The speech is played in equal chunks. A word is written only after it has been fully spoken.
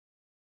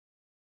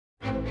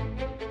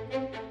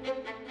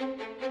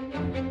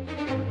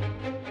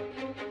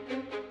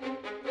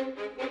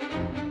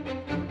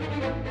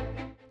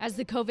As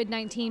the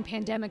COVID-19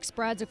 pandemic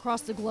spreads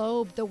across the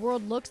globe, the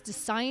world looks to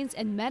science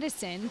and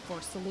medicine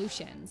for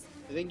solutions.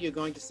 I think you're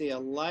going to see a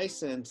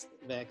licensed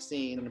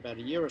vaccine in about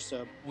a year or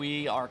so.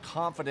 We are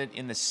confident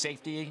in the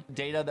safety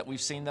data that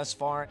we've seen thus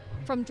far.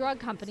 From drug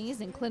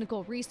companies and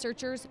clinical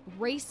researchers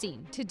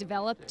racing to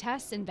develop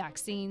tests and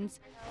vaccines,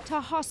 to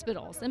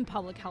hospitals and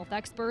public health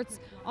experts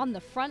on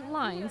the front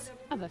lines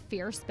of a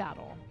fierce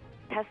battle.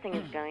 Testing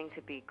is going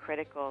to be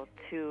critical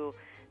to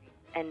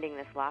ending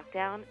this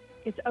lockdown.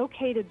 It's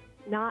okay to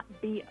not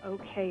be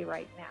okay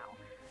right now.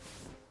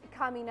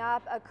 Coming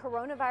up, a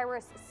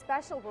coronavirus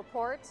special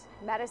report,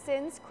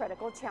 medicine's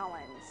critical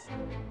challenge.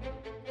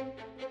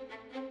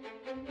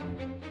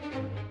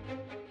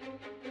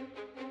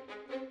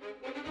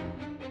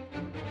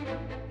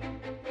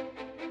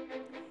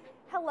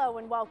 Hello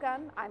and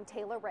welcome. I'm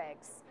Taylor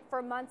Riggs.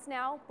 For months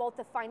now, both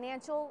the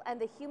financial and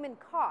the human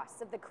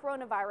costs of the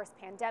coronavirus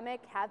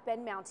pandemic have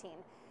been mounting.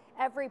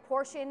 Every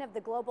portion of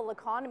the global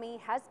economy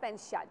has been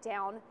shut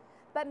down.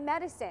 But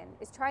medicine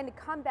is trying to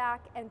come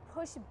back and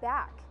push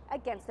back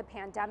against the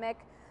pandemic.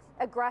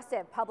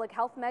 Aggressive public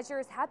health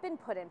measures have been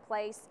put in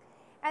place,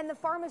 and the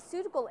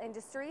pharmaceutical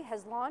industry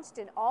has launched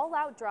an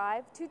all-out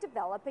drive to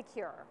develop a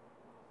cure.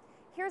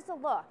 Here's a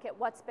look at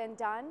what's been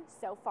done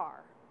so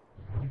far.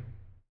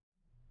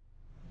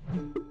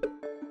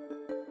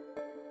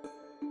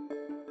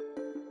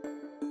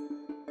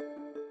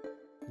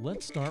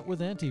 Let's start with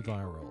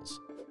antivirals.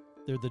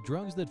 They're the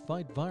drugs that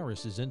fight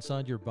viruses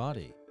inside your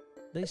body.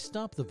 They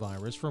stop the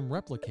virus from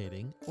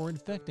replicating or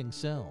infecting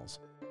cells.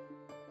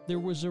 There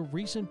was a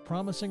recent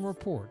promising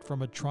report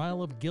from a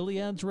trial of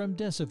Gilead's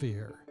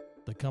remdesivir.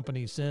 The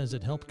company says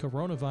it helped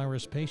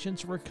coronavirus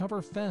patients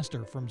recover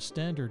faster from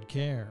standard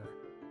care.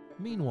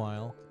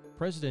 Meanwhile,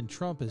 President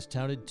Trump has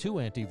touted two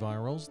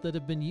antivirals that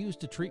have been used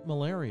to treat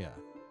malaria: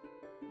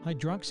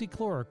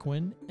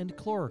 hydroxychloroquine and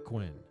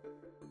chloroquine.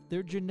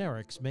 They're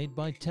generics made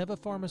by Teva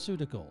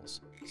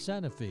Pharmaceuticals,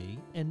 Sanofi,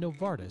 and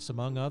Novartis,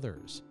 among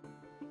others.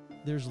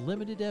 There's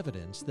limited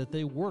evidence that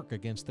they work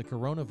against the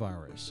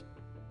coronavirus.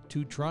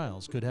 Two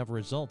trials could have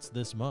results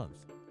this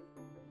month.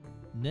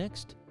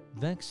 Next,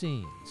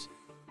 vaccines.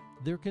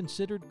 They're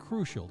considered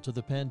crucial to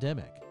the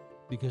pandemic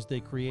because they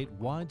create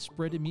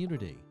widespread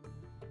immunity.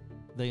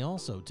 They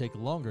also take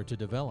longer to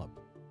develop.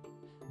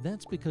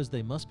 That's because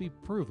they must be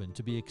proven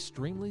to be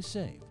extremely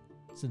safe,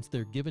 since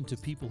they're given to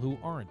people who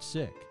aren't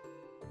sick.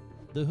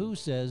 The WHO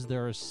says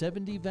there are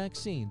 70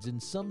 vaccines in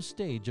some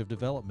stage of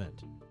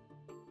development.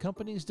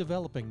 Companies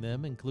developing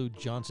them include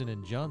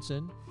Johnson &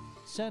 Johnson,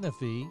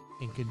 Sanofi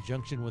in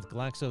conjunction with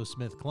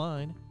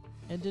GlaxoSmithKline,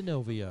 and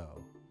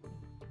Inovio.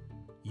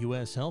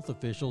 U.S. health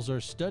officials are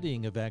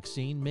studying a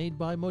vaccine made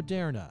by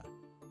Moderna.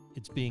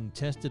 It's being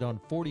tested on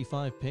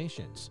 45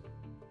 patients,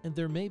 and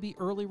there may be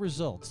early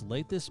results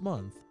late this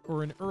month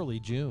or in early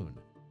June.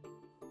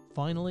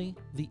 Finally,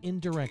 the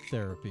indirect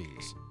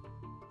therapies.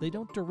 They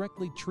don't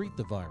directly treat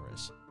the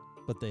virus,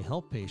 but they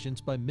help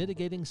patients by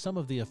mitigating some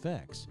of the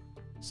effects,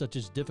 such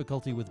as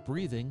difficulty with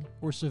breathing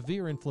or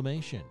severe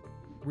inflammation.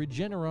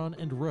 Regeneron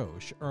and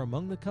Roche are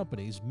among the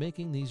companies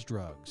making these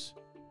drugs.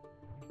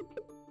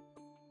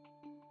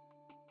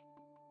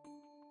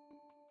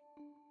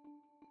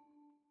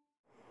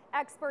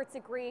 Experts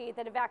agree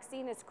that a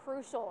vaccine is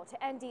crucial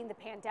to ending the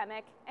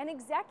pandemic, and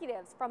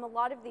executives from a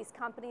lot of these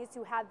companies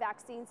who have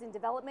vaccines in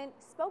development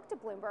spoke to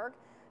Bloomberg,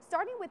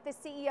 starting with the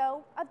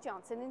CEO of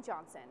Johnson &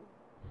 Johnson.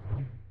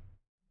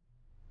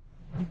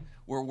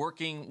 We're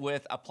working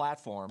with a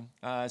platform,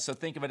 so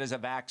think of it as a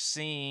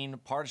vaccine,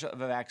 part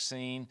of a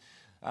vaccine,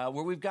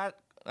 where we've got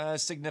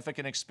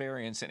significant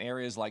experience in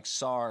areas like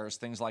SARS,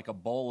 things like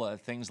Ebola,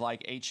 things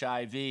like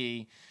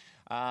HIV.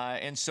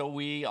 And so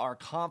we are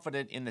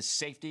confident in the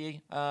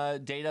safety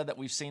data that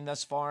we've seen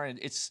thus far. And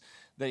it's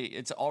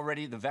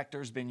already, the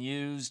vector's been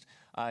used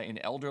in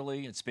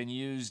elderly, it's been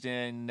used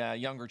in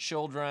younger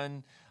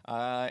children.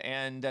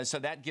 So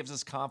that gives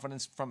us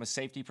confidence from a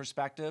safety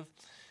perspective.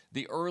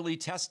 The early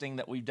testing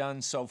that we've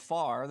done so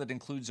far, that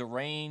includes a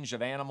range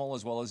of animal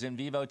as well as in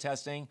vivo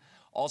testing,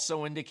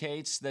 also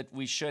indicates that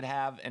we should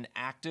have an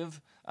active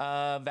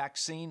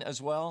vaccine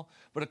as well.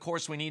 But of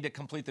course, we need to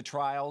complete the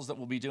trials that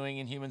we'll be doing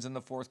in humans in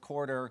the fourth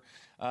quarter,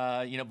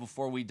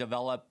 before we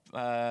develop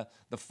the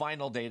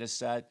final data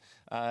set,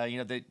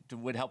 that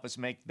would help us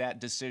make that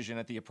decision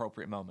at the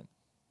appropriate moment.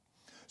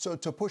 So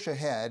to push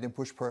ahead and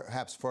push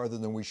perhaps farther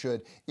than we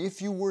should,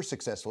 if you were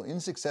successful in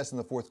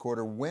the fourth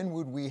quarter, when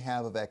would we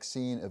have a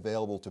vaccine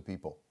available to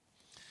people?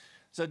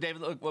 So,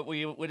 David, look, what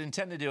we would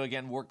intend to do,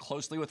 again, work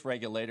closely with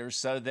regulators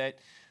so that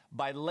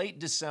by late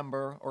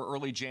December or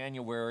early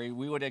January,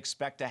 we would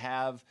expect to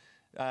have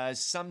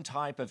some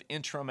type of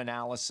interim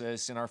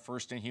analysis in our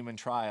first-in-human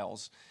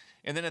trials.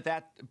 And then at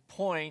that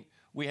point,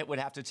 we would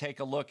have to take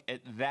a look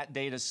at that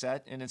data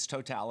set in its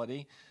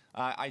totality.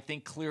 I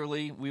think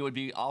clearly we would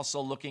be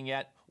also looking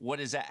at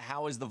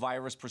how is the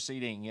virus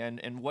proceeding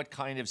and what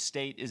kind of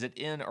state is it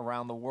in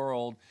around the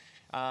world.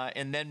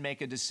 and then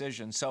make a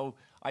decision. So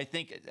I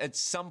think at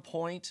some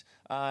point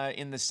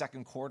in the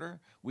second quarter,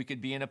 we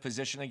could be in a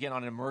position, again,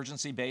 on an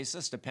emergency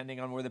basis, depending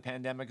on where the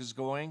pandemic is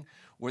going,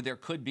 where there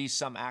could be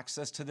some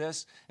access to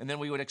this, and then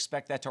we would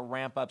expect that to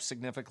ramp up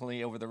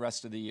significantly over the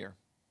rest of the year.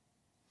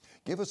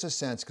 Give us a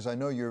sense, because I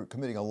know you're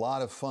committing a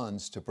lot of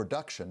funds to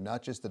production,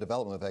 not just the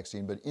development of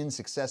vaccine, but in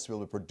success to be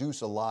able to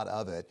produce a lot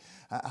of it.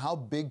 How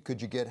big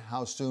could you get?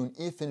 How soon,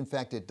 if in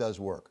fact it does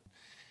work?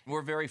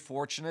 We're very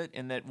fortunate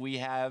in that we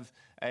have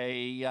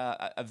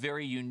a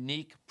very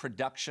unique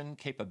production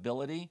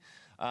capability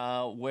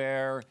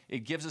where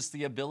it gives us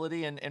the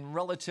ability in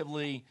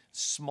relatively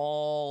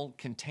small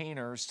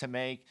containers to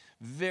make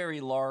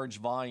very large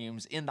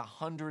volumes in the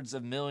hundreds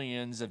of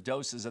millions of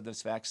doses of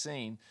this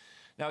vaccine.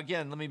 Now,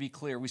 again, let me be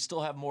clear. We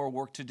still have more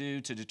work to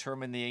do to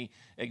determine the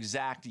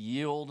exact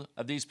yield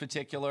of these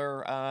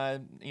particular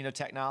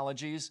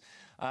technologies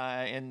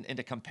and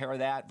to compare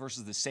that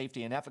versus the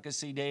safety and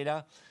efficacy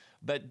data.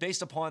 But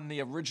based upon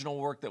the original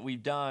work that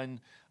we've done,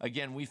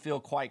 again, we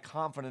feel quite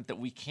confident that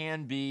we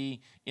can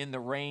be in the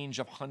range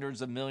of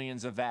hundreds of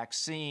millions of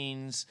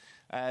vaccines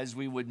as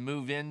we would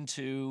move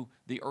into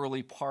the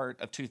early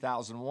part of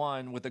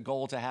 2001 with the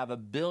goal to have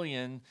 1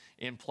 billion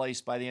in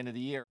place by the end of the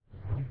year.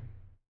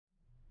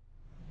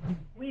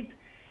 We've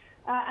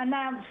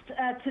announced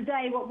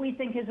today what we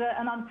think is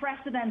an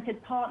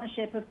unprecedented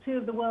partnership of two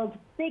of the world's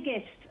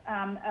biggest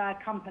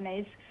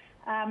companies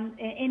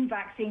in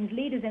vaccines,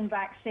 leaders in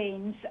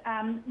vaccines,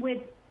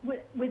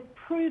 with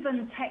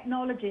proven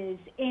technologies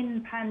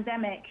in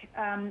pandemic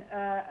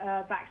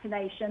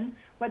vaccination,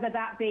 whether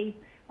that be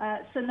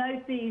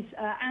Sanofi's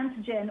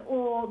antigen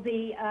or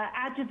the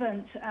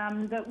adjuvant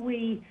that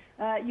we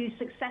used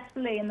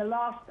successfully in the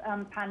last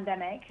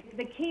pandemic.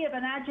 The key of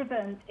an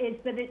adjuvant is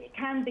that it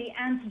can be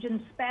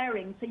antigen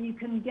sparing, so you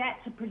can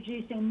get to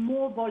producing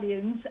more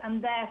volumes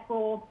and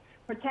therefore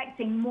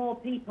protecting more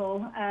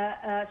people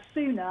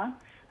sooner.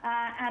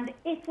 And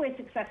if we're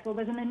successful,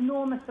 there's an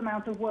enormous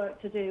amount of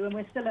work to do, and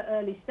we're still at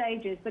early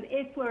stages. But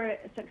if we're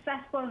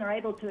successful and are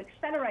able to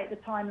accelerate the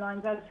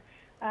timelines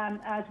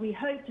as we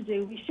hope to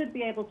do, we should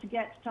be able to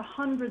get to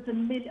hundreds of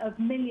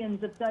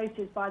millions of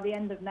doses by the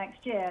end of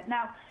next year.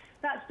 Now,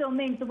 that still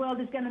means the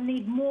world is going to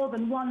need more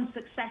than one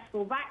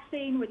successful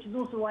vaccine, which is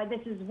also why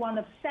this is one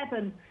of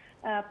 7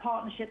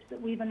 partnerships that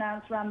we've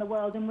announced around the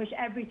world and wish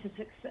every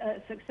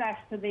success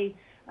to the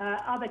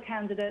other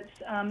candidates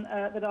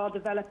that are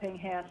developing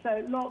here.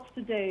 So lots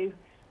to do,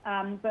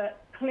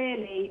 but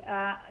clearly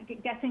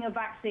getting a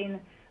vaccine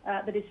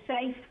that is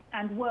safe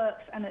and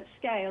works and at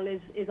scale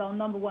is our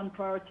 #1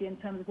 priority in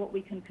terms of what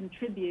we can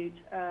contribute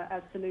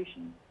as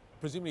solutions.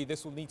 Presumably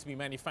this will need to be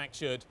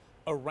manufactured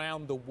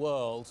around the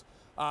world.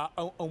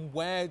 And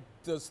where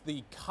does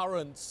the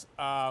current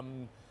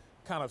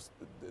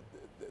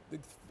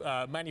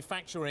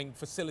manufacturing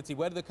facility,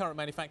 where do the current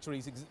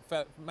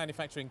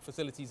manufacturing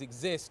facilities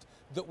exist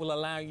that will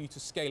allow you to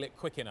scale it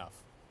quick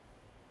enough?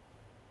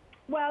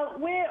 Well,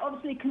 we're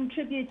obviously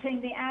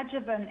contributing the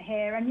adjuvant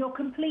here, and you're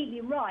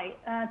completely right.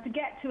 To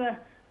get to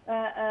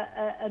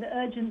an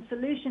urgent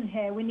solution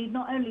here, we need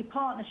not only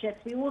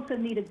partnerships, we also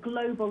need a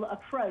global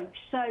approach.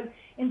 So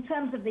in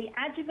terms of the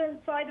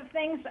adjuvant side of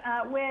things,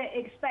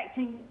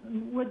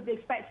 would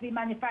expect to be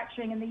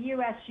manufacturing in the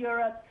US,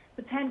 Europe,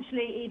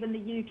 potentially even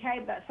the UK.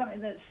 But that's something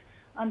that's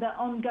under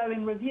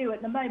ongoing review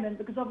at the moment,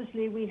 because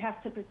obviously we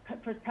have to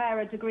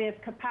prepare a degree of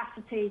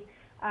capacity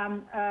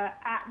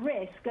at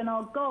risk. And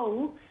our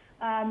goal,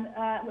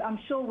 I'm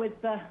sure with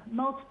the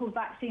multiple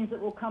vaccines that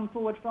will come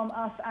forward from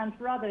us and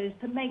for others,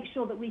 to make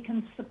sure that we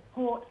can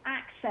support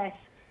access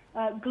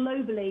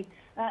globally,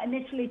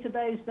 initially to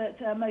those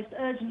that most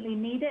urgently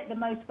need it, the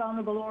most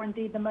vulnerable or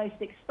indeed the most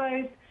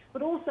exposed,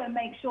 but also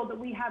make sure that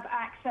we have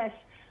access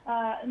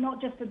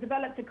not just for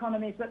developed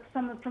economies, but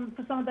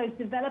for some of those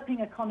developing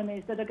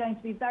economies that are going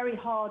to be very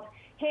hard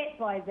hit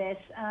by this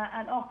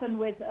and often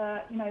with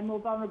more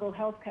vulnerable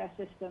healthcare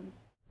systems.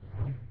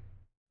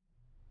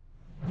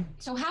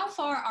 So how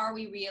far are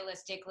we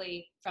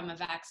realistically from a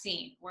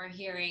vaccine? We're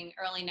hearing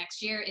early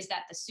next year. Is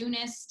that the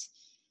soonest?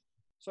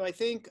 So I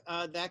think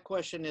that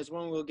question is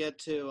when we'll get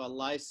to a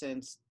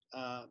licensed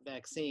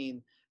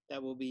vaccine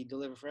that will be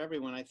delivered for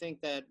everyone. I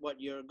think that what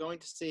you're going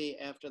to see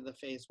after the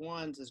phase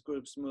 1s is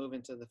groups move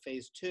into the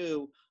phase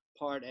 2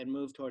 part and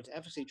move towards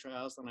efficacy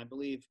trials. And I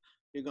believe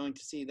you're going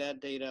to see that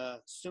data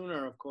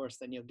sooner, of course,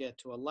 than you'll get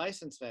to a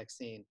licensed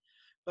vaccine.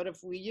 But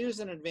if we use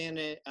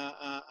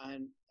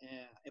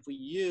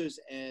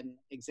an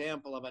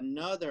example of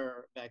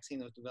another vaccine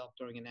that was developed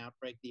during an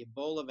outbreak, the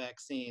Ebola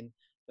vaccine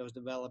that was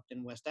developed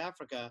in West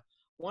Africa,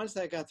 once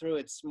that got through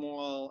its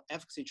small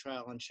efficacy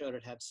trial and showed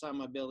it had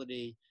some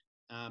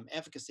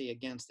efficacy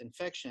against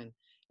infection,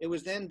 it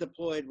was then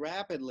deployed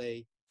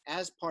rapidly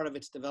as part of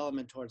its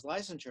development towards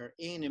licensure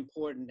in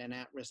important and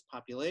at-risk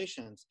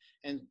populations.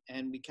 And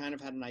we kind of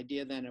had an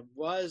idea then it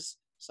was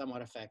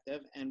somewhat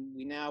effective, and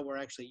we now were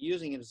actually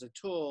using it as a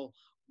tool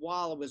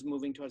while it was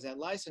moving towards that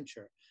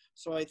licensure.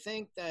 So I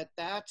think that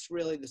that's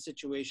really the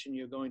situation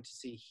you're going to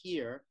see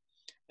here.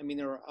 I mean,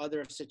 there are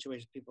other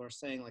situations people are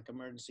saying like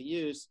emergency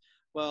use,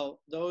 Well,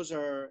 those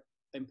are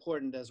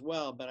important as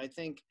well, but I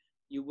think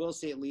you will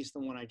see at least the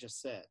one I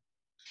just said.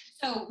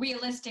 So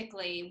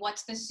realistically,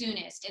 what's the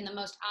soonest in the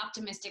most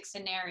optimistic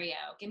scenario?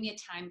 Give me a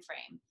time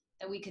frame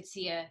that we could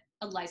see a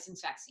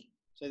licensed vaccine.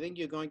 So I think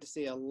you're going to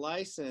see a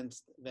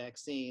licensed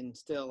vaccine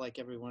still, like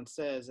everyone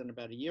says, in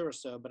about a year or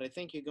so. But I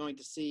think you're going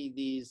to see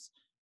these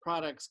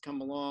products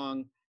come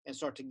along and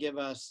start to give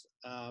us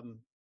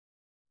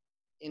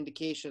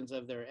indications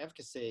of their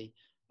efficacy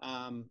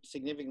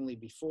significantly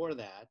before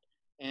that.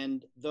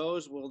 And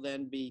those will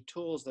then be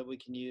tools that we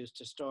can use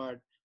to start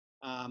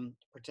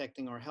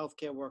protecting our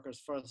healthcare workers,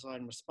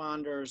 first-line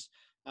responders,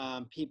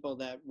 people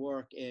that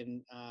work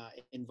in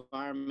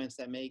environments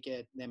that make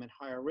them at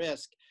higher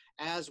risk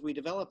as we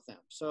develop them.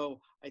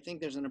 So I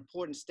think there's an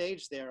important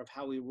stage there of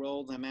how we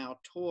roll them out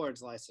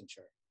towards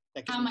licensure.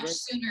 How much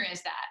sooner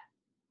is that?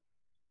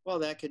 Well,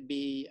 that could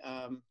be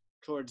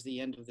towards the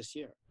end of this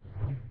year.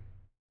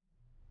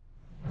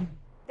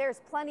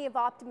 There's plenty of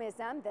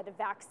optimism that a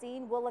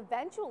vaccine will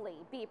eventually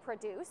be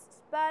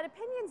produced, but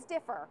opinions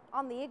differ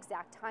on the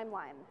exact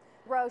timeline.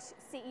 Roche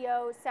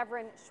CEO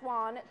Severin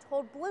Schwan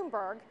told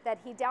Bloomberg that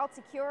he doubts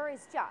a cure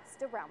is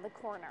just around the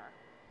corner.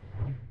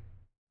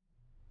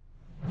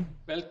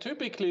 Well,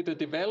 typically the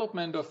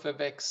development of a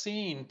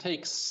vaccine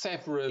takes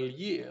several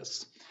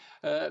years.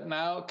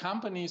 Now,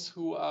 companies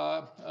who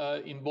are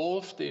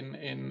involved in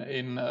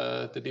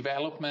the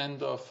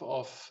development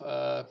of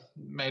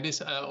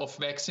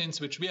vaccines,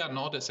 which we are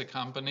not as a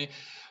company,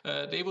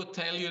 they would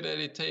tell you that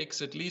it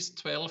takes at least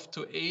 12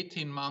 to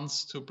 18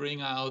 months to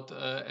bring out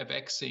a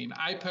vaccine.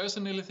 I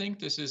personally think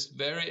this is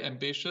very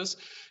ambitious.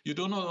 You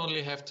do not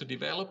only have to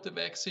develop the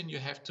vaccine, you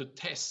have to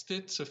test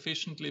it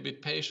sufficiently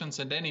with patients,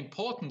 and then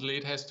importantly,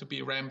 it has to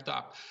be ramped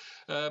up.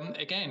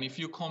 Again, if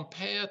you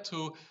compare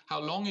to how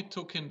long it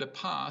took in the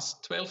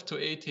past, 12 to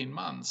 18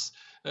 months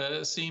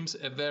seems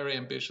a very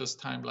ambitious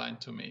timeline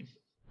to me.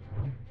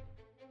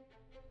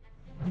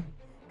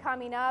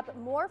 Coming up,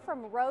 more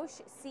from Roche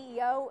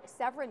CEO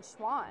Severin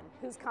Schwan,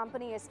 whose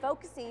company is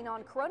focusing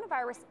on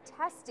coronavirus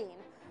testing.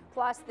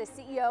 Plus, the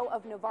CEO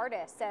of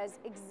Novartis says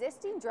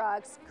existing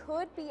drugs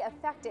could be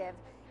effective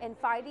in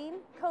fighting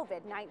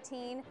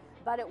COVID-19,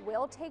 but it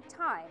will take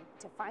time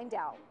to find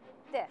out.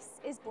 This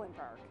is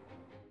Bloomberg.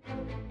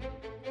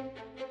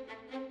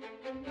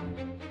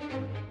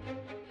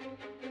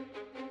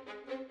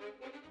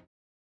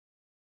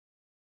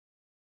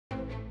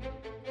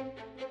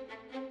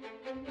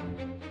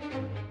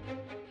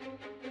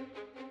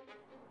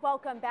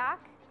 Welcome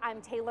back.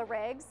 I'm Taylor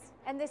Riggs,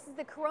 and this is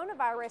the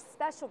Coronavirus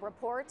Special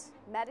Report,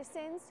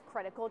 Medicine's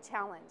Critical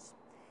Challenge.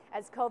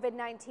 As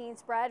COVID-19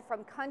 spread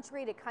from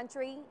country to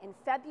country in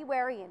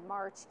February and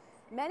March,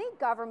 many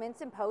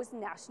governments imposed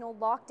national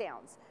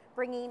lockdowns,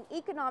 bringing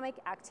economic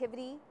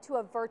activity to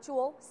a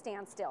virtual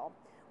standstill.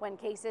 When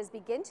cases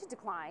begin to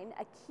decline,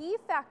 a key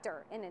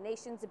factor in a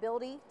nation's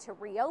ability to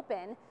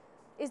reopen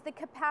is the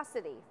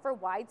capacity for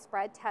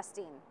widespread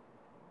testing.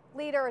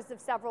 Leaders of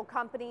several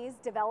companies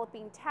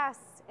developing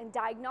tests and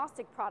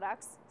diagnostic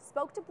products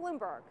spoke to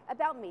Bloomberg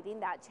about meeting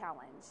that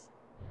challenge.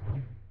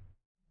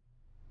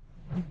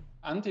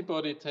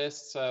 Antibody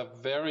tests are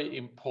very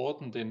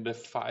important in the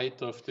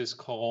fight of this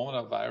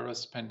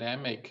coronavirus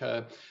pandemic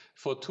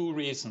for two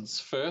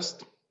reasons.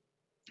 First,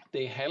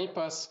 they help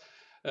us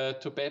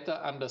to better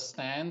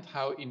understand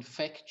how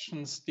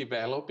infections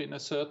develop in a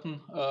certain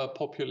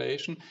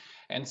population.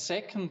 And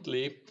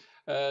secondly,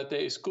 there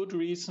is good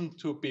reason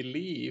to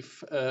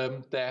believe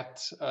that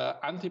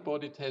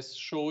antibody tests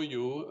show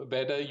you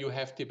whether you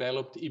have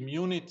developed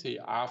immunity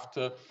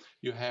after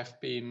you have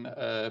been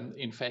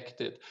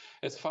infected.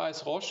 As far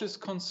as Roche is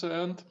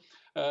concerned,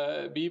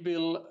 we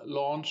will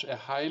launch a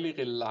highly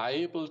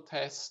reliable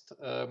test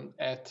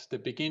at the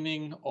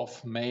beginning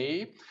of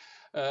May.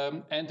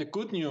 And the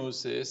good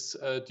news is,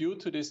 due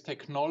to this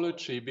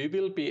technology, we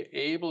will be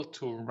able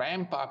to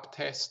ramp up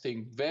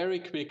testing very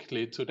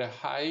quickly to the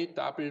high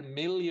double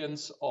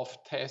millions of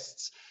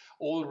tests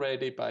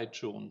already by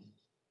June.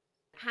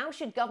 How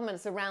should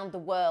governments around the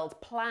world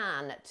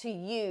plan to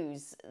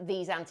use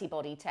these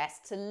antibody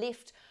tests to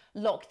lift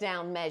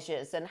lockdown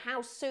measures? And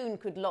how soon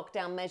could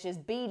lockdown measures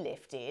be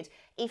lifted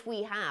if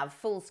we have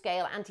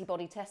full-scale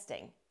antibody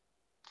testing?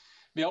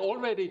 We are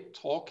already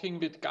talking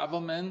with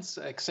governments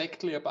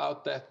exactly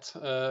about that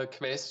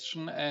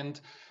question, and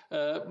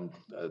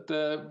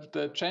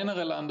the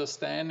general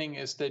understanding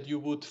is that you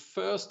would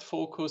first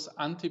focus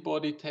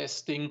antibody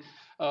testing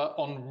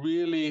on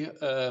really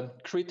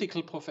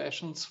critical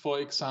professions,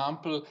 for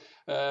example,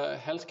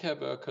 healthcare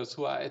workers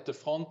who are at the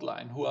front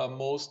line, who are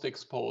most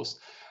exposed.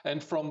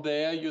 And from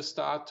there, you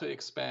start to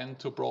expand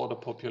to broader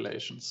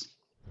populations.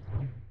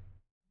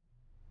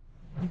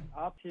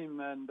 Our team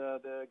and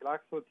the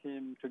Glaxo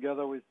team,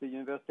 together with the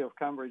University of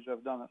Cambridge,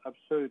 have done an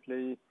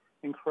absolutely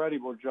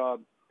incredible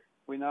job.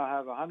 We now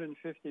have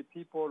 150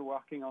 people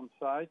working on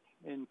site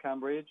in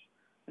Cambridge,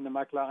 in the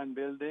McLaren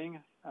building.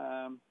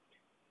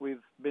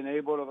 We've been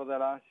able over the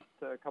last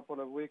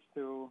couple of weeks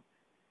to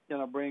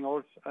bring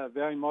also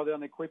very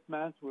modern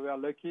equipment. We were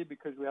lucky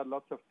because we had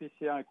lots of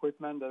PCR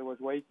equipment that was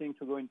waiting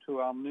to go into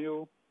our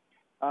new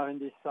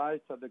R&D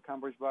sites at the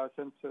Cambridge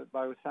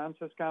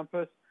Biosciences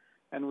campus,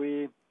 and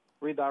we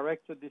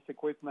redirected this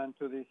equipment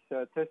to this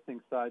testing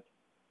site.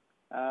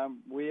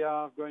 We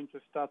are going to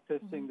start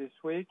testing this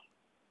week.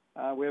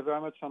 We are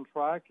very much on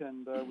track,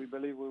 and we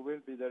believe we will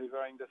be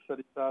delivering the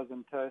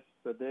 30,000 tests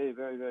a day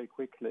very, very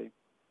quickly.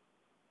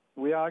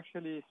 We are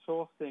actually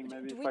sourcing,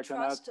 maybe if I can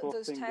add,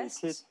 sourcing the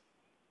kits.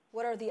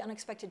 What are the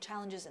unexpected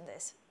challenges in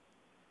this?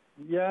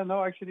 Yeah,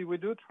 no, actually, we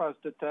do trust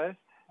the test.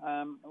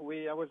 I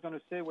was going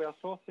to say we are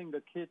sourcing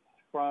the kits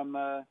from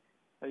a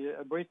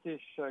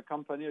British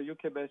company, a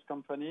UK-based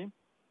company,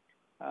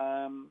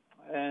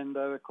 and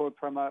called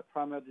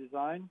Primer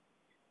Design.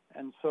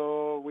 And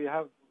so we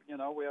are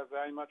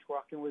very much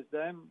working with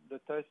them. The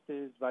test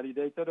is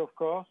validated, of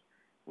course.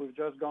 We've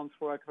just gone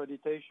through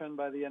accreditation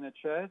by the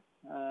NHS.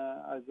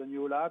 As a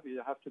new lab,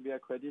 you have to be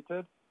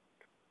accredited.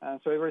 And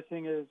so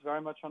everything is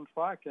very much on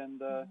track,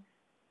 and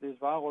this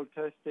viral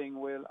testing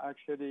will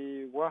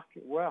actually work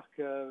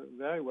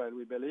very well,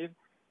 we believe.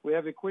 We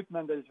have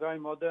equipment that is very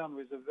modern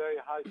with a very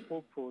high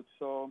throughput,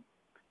 so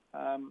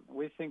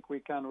we think we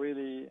can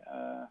really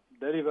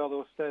deliver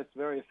those tests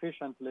very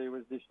efficiently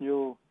with this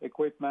new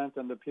equipment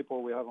and the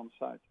people we have on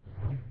site.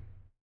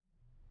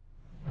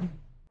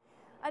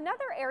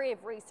 Another area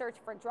of research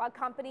for drug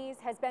companies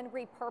has been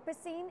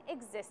repurposing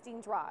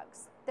existing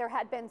drugs. There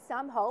had been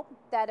some hope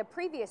that a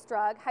previous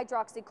drug,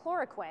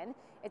 hydroxychloroquine,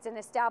 it's an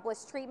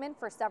established treatment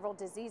for several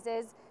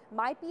diseases,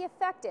 might be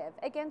effective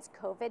against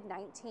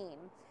COVID-19.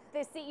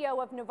 The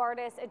CEO of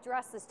Novartis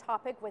addressed this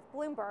topic with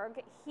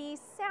Bloomberg. He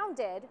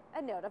sounded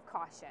a note of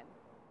caution.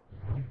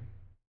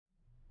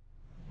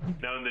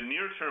 Now, in the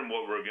near term,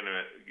 what we're going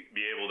to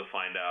be able to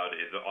find out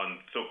is on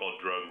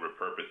so-called drug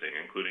repurposing,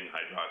 including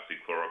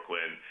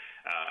hydroxychloroquine,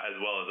 as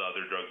well as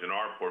other drugs in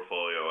our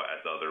portfolio,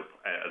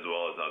 as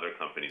well as other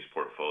companies'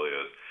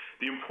 portfolios.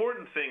 The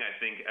important thing I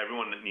think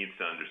everyone needs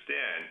to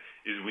understand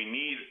is we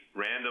need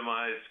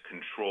randomized,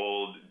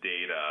 controlled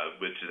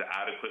data, which is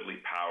adequately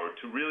powered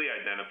to really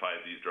identify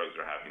if these drugs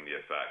are having the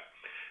effect.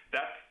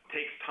 That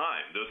takes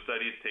time. Those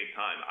studies take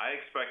time. I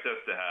expect us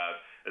to have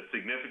a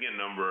significant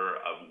number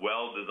of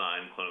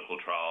well-designed clinical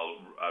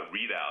trial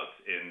readouts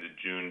in the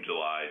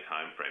June-July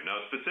timeframe.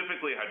 Now,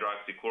 specifically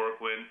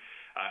hydroxychloroquine,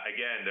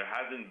 again, there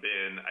hasn't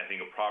been, I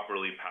think, a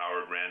properly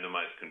powered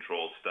randomized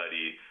controlled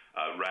study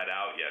read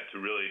out yet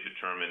to really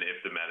determine if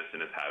the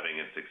medicine is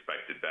having its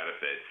expected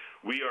benefit.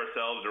 We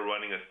ourselves are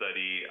running a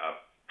study,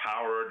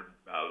 powered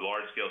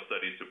large-scale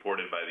study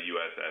supported by the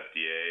U.S.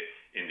 FDA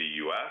in the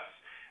U.S.,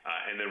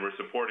 and then we're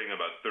supporting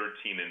about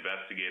 13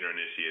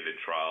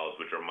 investigator-initiated trials,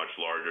 which are much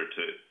larger,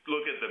 to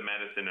look at the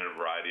medicine in a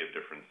variety of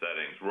different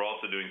settings. We're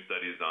also doing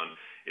studies on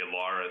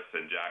Ilaris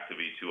and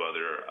Jakavi, two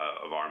other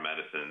of our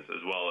medicines,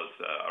 as well as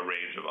a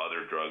range of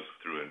other drugs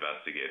through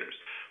investigators.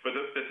 But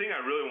the thing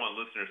I really want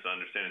listeners to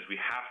understand is we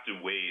have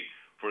to wait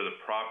for the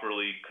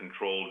properly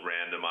controlled,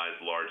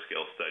 randomized,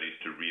 large-scale studies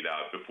to read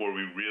out before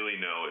we really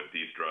know if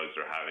these drugs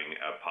are having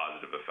a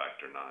positive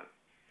effect or not.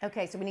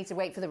 Okay, so we need to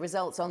wait for the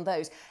results on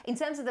those. In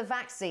terms of the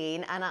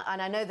vaccine, and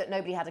I know that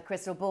nobody had a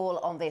crystal ball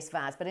on this,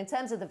 Vaz, but in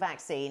terms of the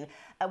vaccine,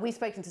 we've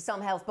spoken to some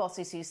health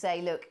bosses who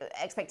say, look,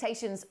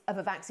 expectations of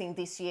a vaccine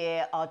this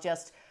year are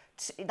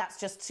that's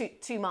just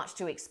too much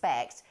to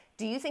expect.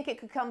 Do you think it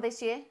could come this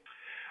year?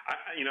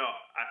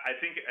 I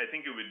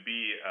think it would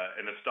be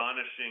an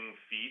astonishing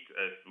feat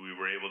if we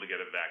were able to get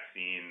a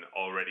vaccine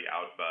already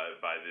out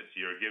by this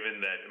year,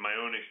 given that in my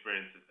own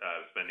experience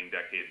spending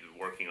decades of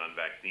working on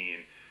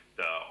vaccine,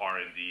 the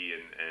R&D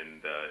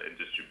and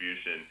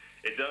distribution,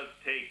 it does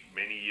take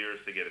many years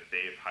to get a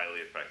safe,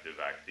 highly effective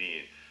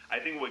vaccine.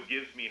 I think what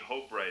gives me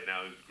hope right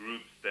now is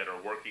groups that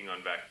are working on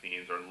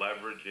vaccines are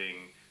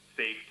leveraging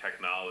safe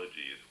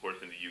technologies. Of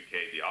course, in the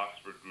UK, the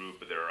Oxford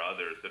group, but there are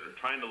others that are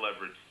trying to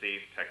leverage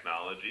safe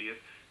technologies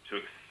to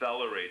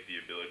accelerate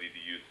the ability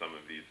to use some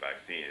of these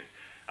vaccines.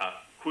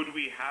 Could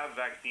we have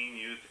vaccine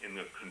use in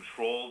a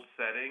controlled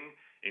setting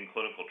in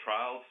clinical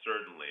trials?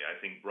 Certainly. I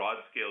think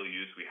broad-scale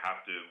use, we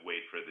have to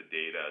wait for the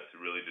data to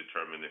really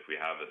determine if we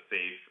have a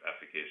safe,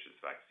 efficacious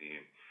vaccine.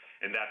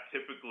 And that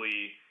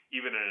typically,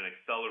 even in an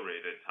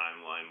accelerated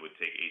timeline, would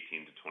take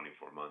 18 to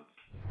 24 months.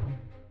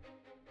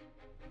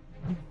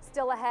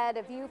 Still ahead,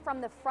 a view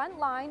from the front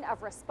line of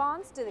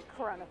response to the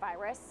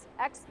coronavirus.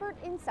 Expert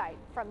insight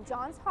from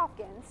Johns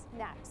Hopkins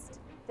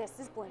next. This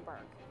is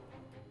Bloomberg.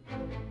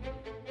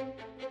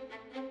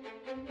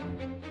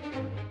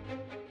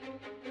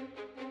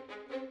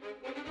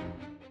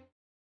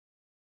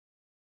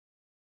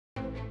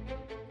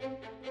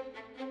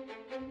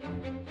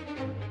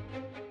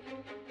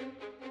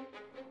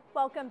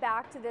 Welcome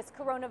back to this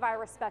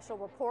coronavirus special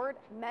report,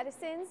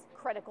 Medicines,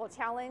 Critical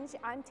Challenge.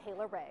 I'm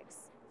Taylor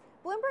Riggs.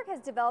 Bloomberg has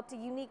developed a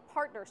unique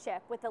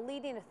partnership with a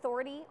leading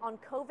authority on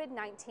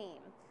COVID-19.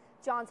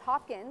 Johns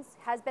Hopkins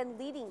has been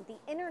leading the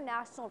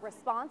international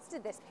response to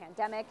this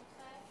pandemic,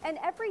 and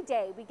every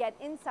day we get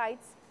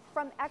insights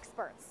from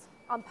experts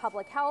on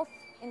public health,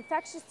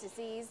 infectious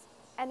disease,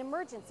 and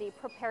emergency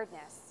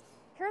preparedness.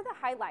 Here are the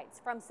highlights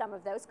from some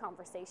of those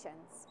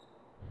conversations.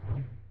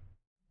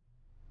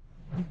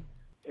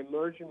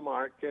 emerging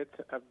markets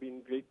have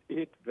been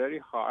hit very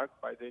hard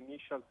by the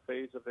initial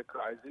phase of the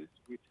crisis.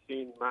 We've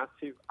seen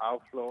massive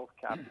outflow of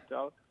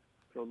capital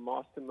from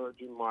most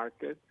emerging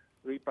markets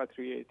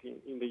repatriating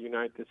in the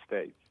United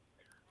States.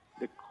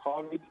 The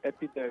COVID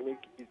epidemic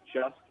is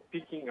just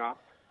picking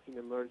up in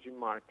emerging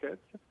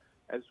markets.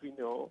 As we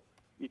know,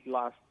 it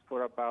lasts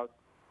for about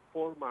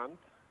 4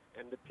 months,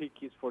 and the peak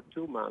is for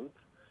 2 months,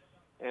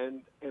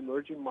 and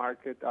emerging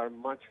markets are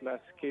much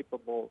less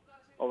capable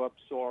of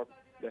absorbing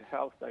the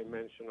health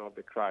dimension of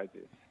the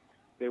crisis.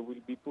 They will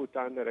be put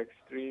under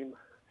extreme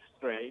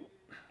strain,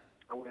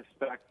 and we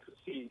expect to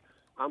see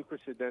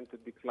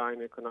unprecedented decline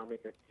in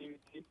economic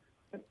activity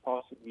and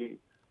possibly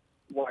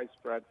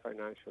widespread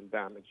financial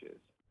damages.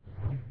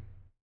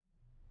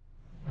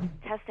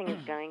 Testing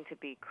is going to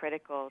be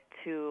critical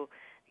to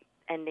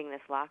ending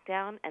this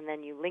lockdown, and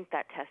then you link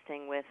that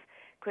testing with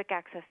quick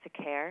access to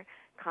care,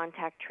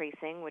 contact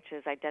tracing, which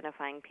is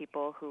identifying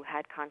people who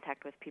had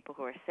contact with people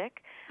who are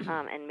sick,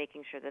 and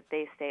making sure that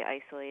they stay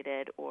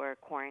isolated or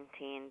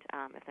quarantined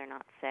if they're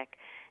not sick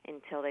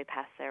until they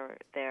pass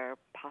their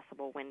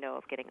possible window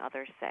of getting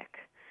others sick.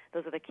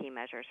 Those are the key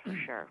measures for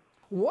sure.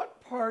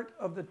 What part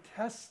of the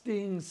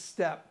testing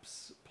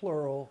steps,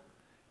 plural,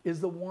 is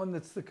the one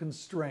that's the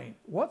constraint?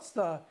 What's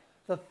the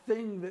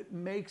thing that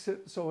makes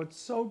it so it's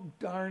so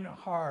darn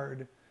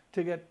hard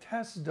to get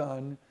tests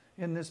done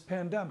in this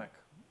pandemic?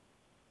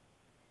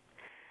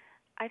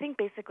 I think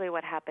basically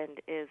what happened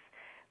is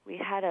we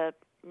had a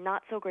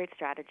not so great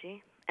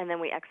strategy, and then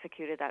we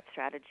executed that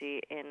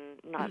strategy in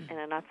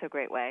a not so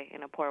great way,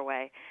 in a poor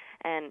way,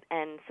 and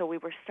so we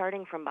were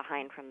starting from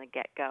behind from the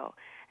get-go,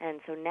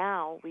 and so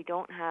now we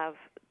don't have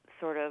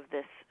sort of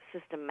this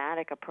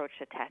systematic approach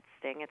to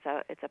testing.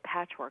 It's a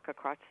patchwork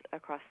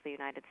across the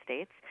United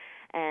States,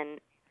 and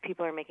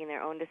people are making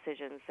their own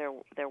decisions.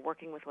 They're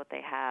working with what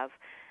they have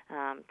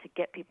to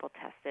get people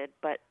tested,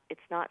 but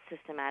it's not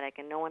systematic,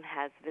 and no one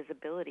has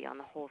visibility on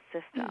the whole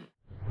system.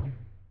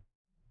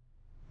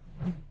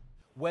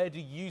 Where do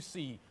you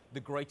see the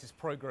greatest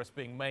progress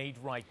being made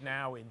right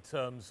now in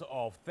terms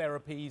of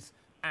therapies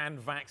and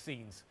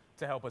vaccines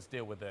to help us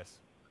deal with this?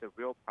 The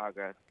real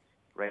progress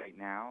right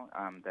now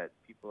that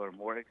people are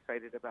more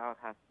excited about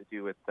has to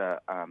do with the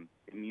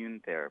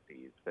immune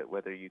therapies, that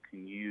whether you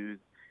can use,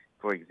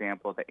 for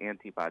example, the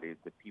antibodies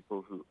that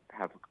people who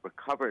have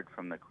recovered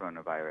from the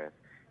coronavirus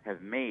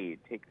have made,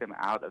 take them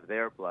out of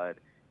their blood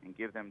and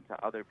give them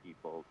to other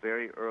people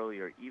very early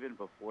or even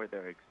before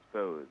they're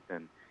exposed.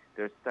 And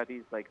there's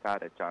studies like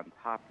that at Johns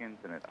Hopkins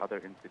and at other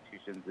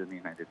institutions in the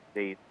United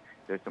States.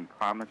 There's some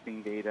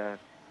promising data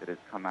that has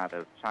come out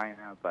of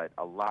China, but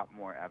a lot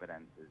more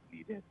evidence is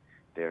needed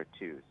there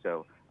too.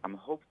 So I'm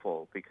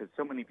hopeful, because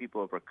so many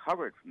people have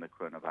recovered from the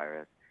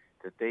coronavirus,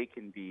 that they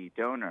can be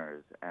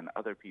donors and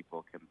other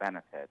people can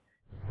benefit.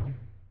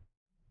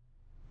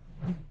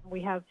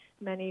 We have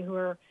many who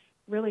are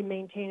really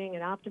maintaining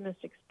an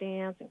optimistic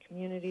stance, and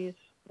communities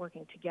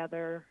working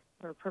together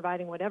or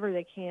providing whatever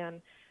they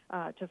can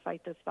to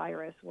fight this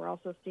virus. We're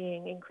also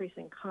seeing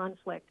increasing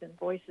conflict and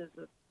voices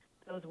of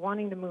those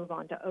wanting to move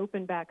on, to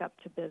open back up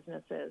to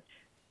businesses.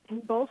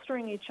 And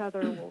bolstering each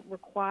other will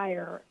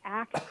require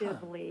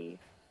actively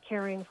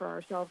caring for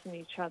ourselves and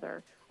each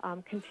other,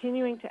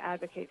 continuing to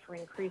advocate for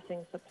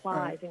increasing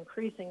supplies,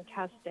 increasing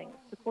testing,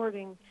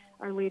 supporting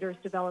our leaders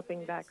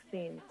developing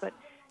vaccines. But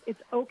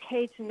it's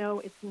okay to know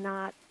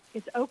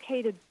it's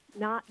okay to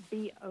not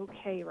be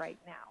okay right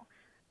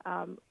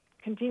now.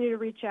 Continue to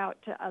reach out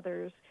to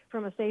others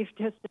from a safe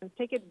distance.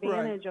 Take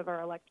advantage of our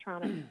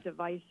electronic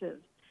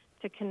devices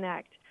to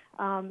connect,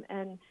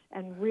 and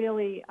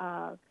really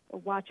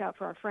watch out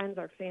for our friends,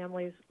 our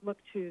families. Look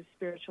to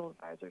spiritual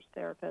advisors,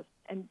 therapists,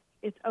 and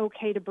it's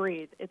okay to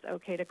breathe. It's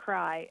okay to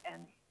cry,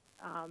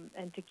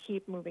 and to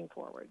keep moving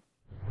forward.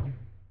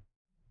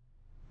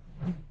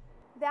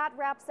 That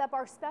wraps up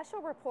our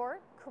special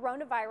report,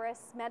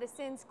 Coronavirus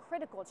Medicine's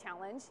Critical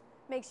Challenge.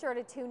 Make sure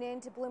to tune in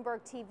to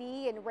Bloomberg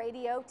TV and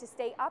radio to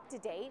stay up to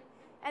date,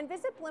 and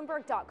visit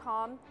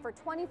Bloomberg.com for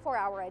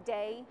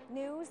 24-hour-a-day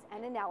news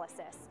and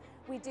analysis.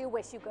 We do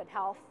wish you good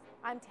health.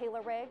 I'm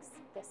Taylor Riggs.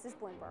 This is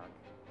Bloomberg.